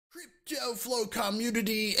Crypto Flow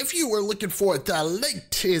community, if you were looking for the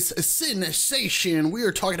latest sensation, we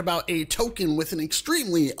are talking about a token with an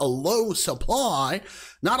extremely low supply.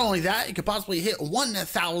 Not only that, it could possibly hit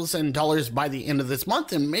 $1,000 by the end of this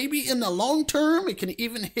month, and maybe in the long term, it can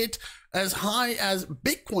even hit as high as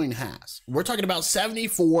Bitcoin has. We're talking about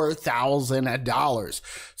 $74,000.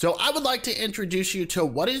 So I would like to introduce you to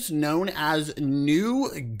what is known as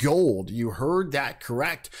NewGold. You heard that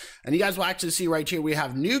correct. And you guys will actually see right here, we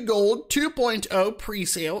have NewGold 2.0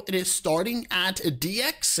 pre-sale. It is starting at a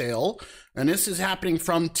DX sale. And this is happening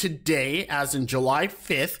from today, as in July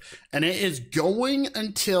 5th, and it is going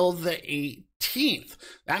until the 18th.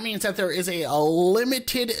 That means that there is a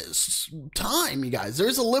limited time, you guys.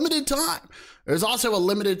 There's a limited time. There's also a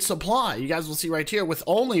limited supply. You guys will see right here with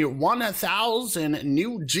only 1,000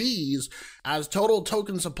 new Gs as total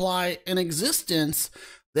token supply in existence.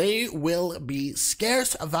 They will be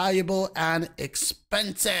scarce, valuable, and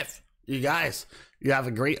expensive. You guys, you have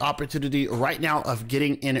a great opportunity right now of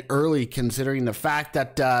getting in early, considering the fact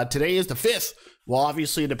that today is the 5th. Well,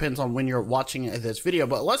 obviously, it depends on when you're watching this video,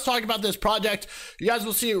 but let's talk about this project. You guys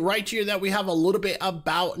will see right here that we have a little bit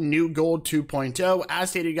about NewGold 2.0. As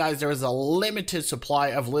stated, guys, there is a limited supply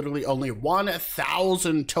of literally only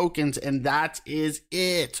 1,000 tokens, and that is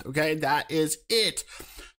it, okay? That is it.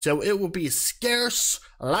 So it will be scarce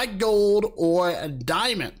like gold or a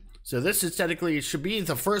diamond. So this aesthetically should be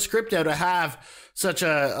the first crypto to have such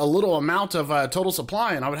a little amount of total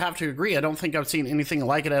supply, and I would have to agree. I don't think I've seen anything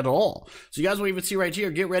like it at all. So you guys will even see right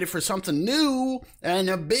here, get ready for something new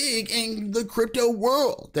and big in the crypto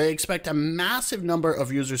world. They expect a massive number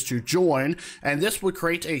of users to join, and this would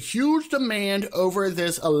create a huge demand over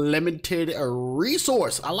this limited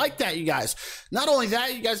resource. I like that, you guys. Not only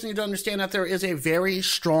that, you guys need to understand that there is a very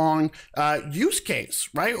strong use case,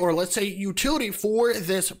 right? Or let's say utility for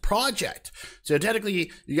this project. So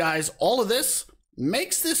technically, you guys, all of this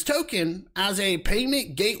makes this token as a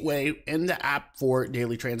payment gateway in the app for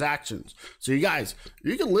daily transactions. So you guys,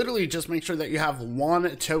 you can literally just make sure that you have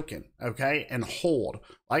one token, okay, and hold.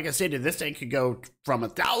 Like I said, this thing could go from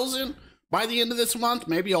 1,000 by the end of this month,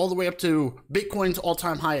 maybe all the way up to Bitcoin's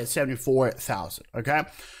all-time high at 74,000, okay?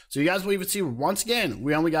 So you guys will even see, once again,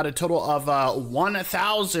 we only got a total of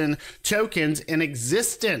 1,000 tokens in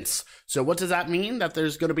existence. So what does that mean? That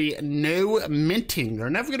there's going to be no minting. They're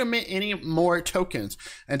never going to mint any more tokens.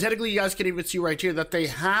 And technically, you guys can even see right here that they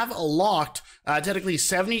have locked technically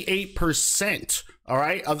 78%, all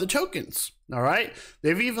right, of the tokens, all right?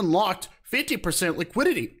 They've even locked 50%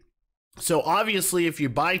 liquidity. So obviously, if you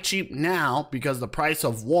buy cheap now, because the price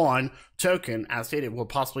of one token, as stated, will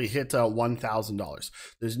possibly hit $1,000.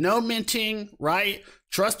 There's no minting, right?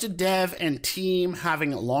 Trusted dev and team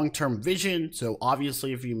having a long-term vision. So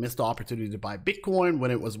obviously, if you missed the opportunity to buy Bitcoin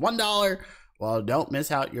when it was $1, well, don't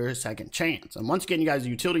miss out your second chance. And once again, you guys,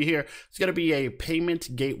 the utility here, it's going to be a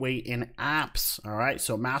payment gateway in apps. All right.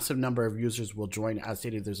 So massive number of users will join. As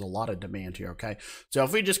stated, there's a lot of demand here. Okay. So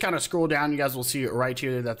if we just kind of scroll down, you guys will see right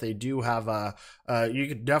here that they do have you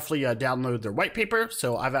could definitely download their white paper.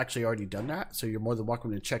 So I've actually already done that. So you're more than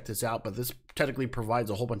welcome to check this out. But this technically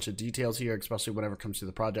provides a whole bunch of details here, especially whenever it comes to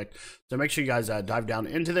the project. So make sure you guys dive down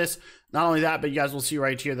into this. Not only that, but you guys will see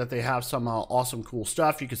right here that they have some awesome, cool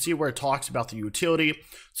stuff. You can see where it talks about the utility.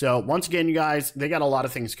 So once again, you guys, they got a lot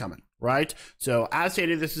of things coming, right? So as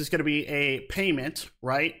stated, this is going to be a payment,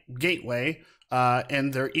 right, gateway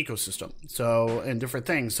in their ecosystem. So in different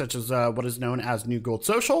things, such as what is known as NewGold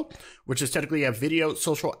Social, which is technically a video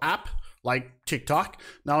social app like TikTok.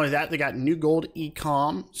 Not only that, they got NewGold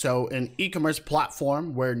Ecom, so an e-commerce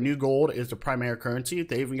platform where NewGold is the primary currency.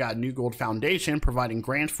 They even got NewGold Foundation providing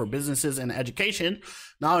grants for businesses and education.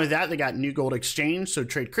 Not only that, they got NewGold Exchange, so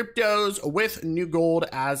trade cryptos with NewGold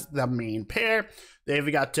as the main pair.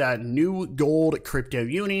 They've got NewGold Crypto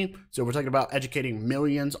Uni, so we're talking about educating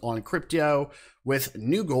millions on crypto with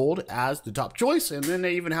NewGold as the top choice. And then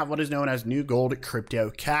they even have what is known as NewGold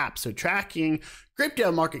Crypto Cap, so tracking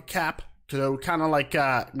crypto market cap. So kind of like,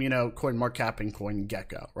 you know, CoinMarketCap and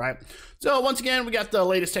CoinGecko, right? So once again, we got the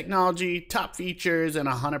latest technology, top features, and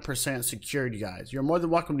 100% security, guys. You're more than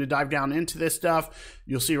welcome to dive down into this stuff.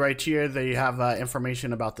 You'll see right here, they have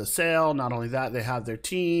information about the sale. Not only that, they have their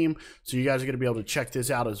team. So you guys are going to be able to check this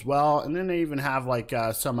out as well. And then they even have like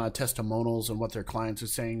some testimonials and what their clients are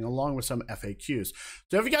saying, along with some FAQs.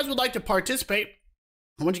 So if you guys would like to participate,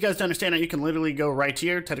 I want you guys to understand that you can literally go right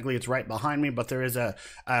here. Technically, it's right behind me, but there is a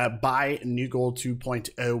buy NewGold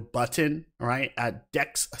 2.0 button, all right, at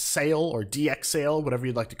DEX sale or DX sale, whatever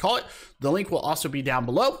you'd like to call it. The link will also be down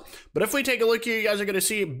below. But if we take a look here, you guys are going to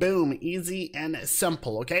see, boom, easy and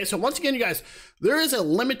simple, okay? So once again, you guys, there is a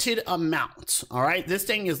limited amount, all right? This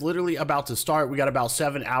thing is literally about to start. We got about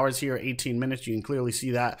 7 hours here, 18 minutes. You can clearly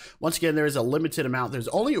see that. Once again, there is a limited amount. There's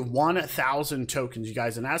only 1,000 tokens, you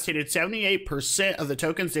guys, and as stated, 78% of the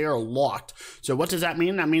tokens, they are locked. So what does that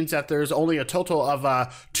mean? That means that there's only a total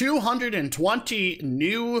of 220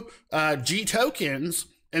 new G tokens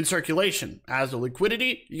in circulation. As the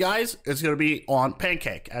liquidity, you guys, is going to be on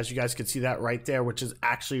Pancake, as you guys can see that right there, which is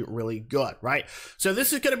actually really good, right? So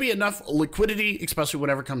this is going to be enough liquidity, especially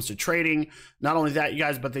whenever it comes to trading. Not only that, you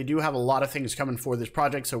guys, but they do have a lot of things coming for this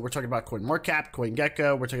project. So we're talking about CoinMarketCap,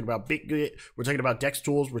 CoinGecko, we're talking about BitGet, we're talking about DEX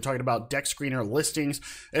tools, we're talking about DEX screener listings.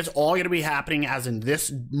 It's all going to be happening as in this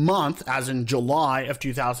month, as in July of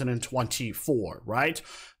 2024, right?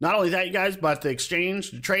 Not only that, you guys, but the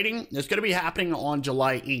exchange, the trading is going to be happening on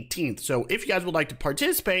July 18th. So if you guys would like to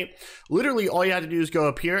participate, literally all you have to do is go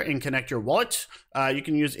up here and connect your wallet. You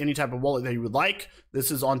can use any type of wallet that you would like. This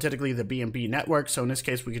is on typically the BNB network. So in this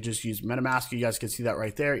case, we could just use MetaMask. You guys can see that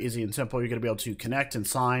right there. Easy and simple. You're going to be able to connect and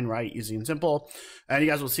sign, right? Easy and simple. And you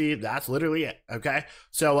guys will see that's literally it. Okay.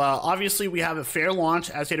 So obviously we have a fair launch.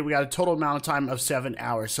 As stated, we got a total amount of time of 7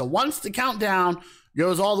 hours. So once the countdown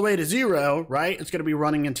goes all the way to 0, right? It's going to be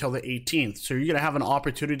running until the 18th. So you're going to have an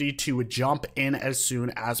opportunity to jump in as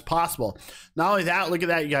soon as possible. Not only that, look at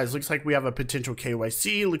that, you guys. Looks like we have a potential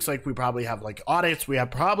KYC. Looks like we probably have like audits. We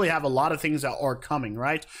probably have a lot of things that are coming,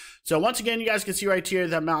 right? So once again, you guys can see right here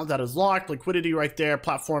the amount that is locked, liquidity right there,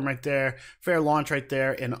 platform right there, fair launch right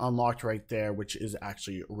there, and unlocked right there, which is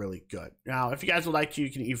actually really good. Now, if you guys would like to,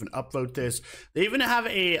 you can even upload this. They even have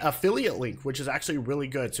a affiliate link, which is actually really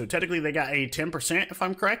good. So technically they got a 10%, if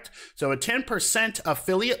I'm correct. So a 10%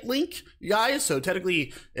 affiliate link, you guys. So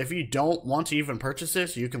technically, if you don't want to even purchase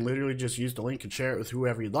this, you can literally just use the link and share it with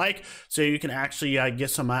whoever you'd like. So you can actually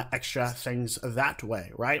get some extra things that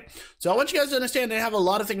way, right? So I want you guys to understand they have a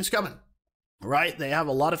lot of things coming. Right? They have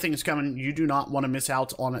a lot of things coming. You do not want to miss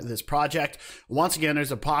out on this project. Once again,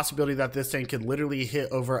 there's a possibility that this thing could literally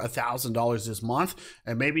hit over $1,000 this month,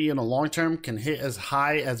 and maybe in the long term can hit as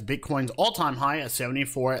high as Bitcoin's all-time high at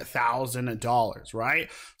 $74,000,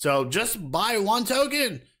 right? So just buy one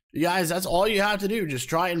token. You guys, that's all you have to do. Just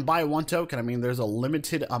try and buy one token. I mean, there's a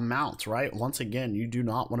limited amount, right? Once again, you do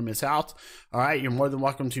not want to miss out. All right, you're more than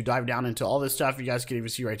welcome to dive down into all this stuff. You guys can even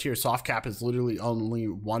see right here, soft cap is literally only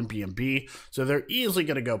 1 BNB. So they're easily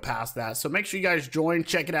going to go past that. So make sure you guys join,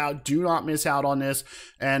 check it out. Do not miss out on this.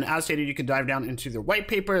 And as stated, you can dive down into their white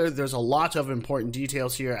paper. There's a lot of important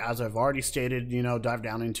details here, as I've already stated, you know, dive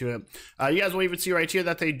down into it. You guys will even see right here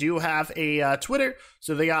that they do have a Twitter.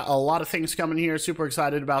 So they got a lot of things coming here. Super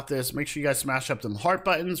excited about this. Make sure you guys smash up them heart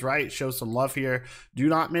buttons, right? Show some love here. Do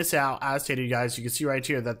not miss out. As stated, you guys, you can see right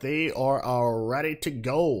here that they are ready to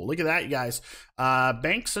go. Look at that, you guys.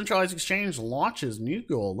 Bank centralized exchange launches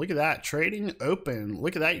NewGold. Look at that. Trading open.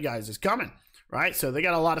 Look at that, you guys. It's coming. Right, so they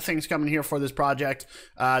got a lot of things coming here for this project.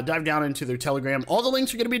 Dive down into their Telegram. All the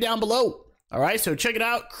links are going to be down below. All right, so check it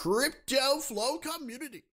out. Crypto Flow Community.